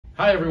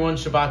Hi everyone,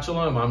 Shabbat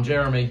Shalom, I'm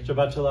Jeremy.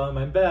 Shabbat Shalom,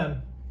 I'm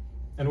Ben.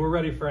 And we're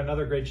ready for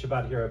another great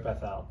Shabbat here at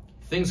Beth El.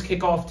 Things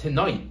kick off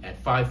tonight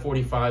at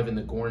 5:45 in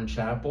the Gorn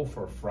Chapel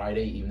for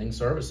Friday evening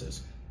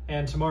services.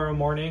 And tomorrow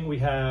morning we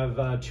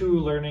have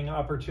two learning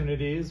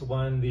opportunities,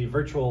 one the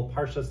virtual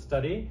Parsha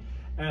study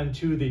and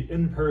two the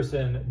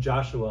in-person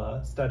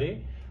Joshua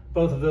study.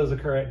 Both of those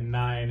occur at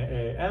 9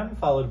 a.m.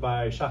 followed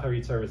by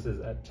Shacharit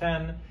services at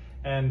 10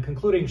 and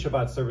concluding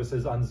Shabbat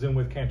services on Zoom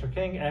with Cantor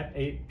King at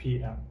 8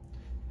 p.m.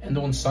 And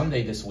on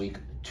Sunday this week,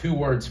 two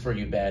words for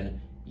you,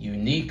 Ben: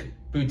 unique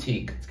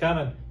boutique. It's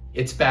coming.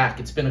 It's back.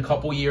 It's been a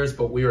couple years,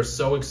 but we are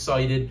so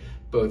excited.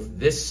 Both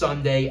this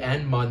Sunday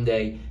and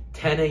Monday,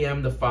 10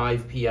 a.m. to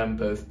 5 p.m.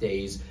 both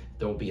days.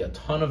 There will be a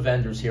ton of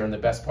vendors here, and the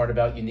best part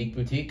about Unique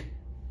Boutique,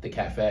 the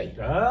cafe.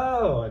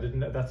 Oh, I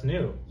didn't know. That's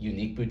new.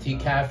 Unique Boutique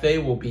Cafe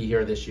will be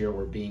here this year,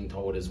 we're being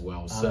told as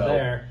well. I'm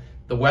there.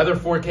 The weather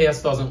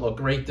forecast doesn't look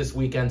great this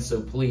weekend,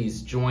 so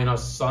please join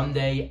us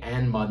Sunday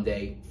and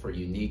Monday for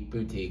Unique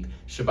Boutique.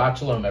 Shabbat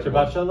Shalom,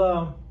 everyone. Shabbat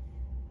Shalom.